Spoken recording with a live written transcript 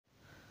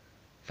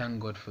thank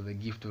God for the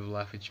gift of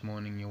life each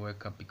morning you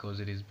wake up,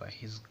 because it is by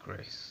His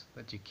grace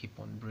that you keep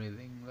on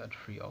breathing that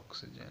free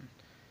oxygen.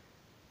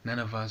 None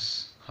of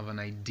us have an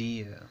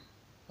idea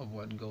of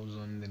what goes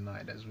on in the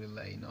night as we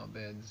lay in our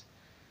beds.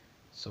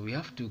 So we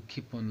have to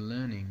keep on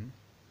learning,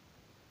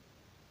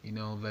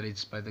 that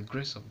it's by the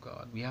grace of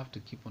God. We have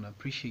to keep on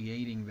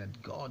appreciating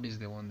that God is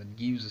the one that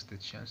gives us the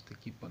chance to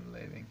keep on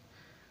living.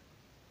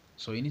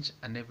 So in each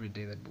and every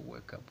day that we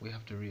wake up, we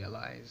have to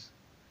realize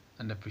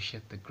and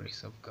appreciate the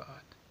grace of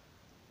God,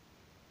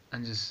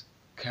 and just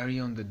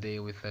carry on the day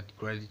with that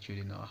gratitude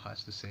in our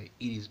hearts to say,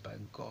 it is by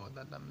God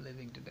that I'm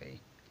living today.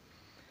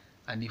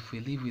 And if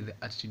we live with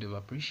the attitude of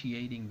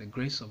appreciating the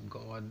grace of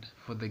God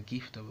for the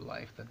gift of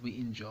life that we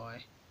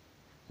enjoy,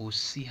 we'll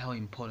see how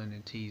important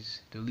it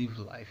is to live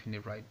life in the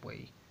right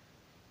way,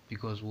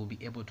 because we'll be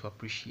able to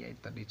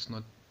appreciate that it's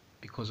not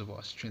because of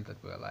our strength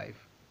that we're alive.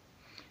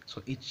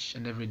 So each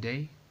and every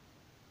day,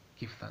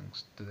 give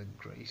thanks to the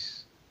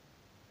grace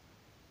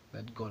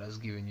that God has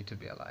given you to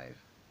be alive.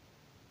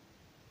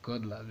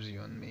 God loves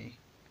you and me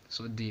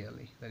so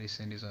dearly that He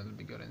sent His only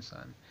begotten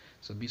Son.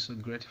 So be so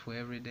grateful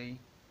every day.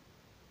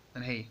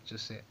 And hey,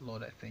 just say,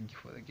 Lord, I thank you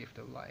for the gift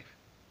of life.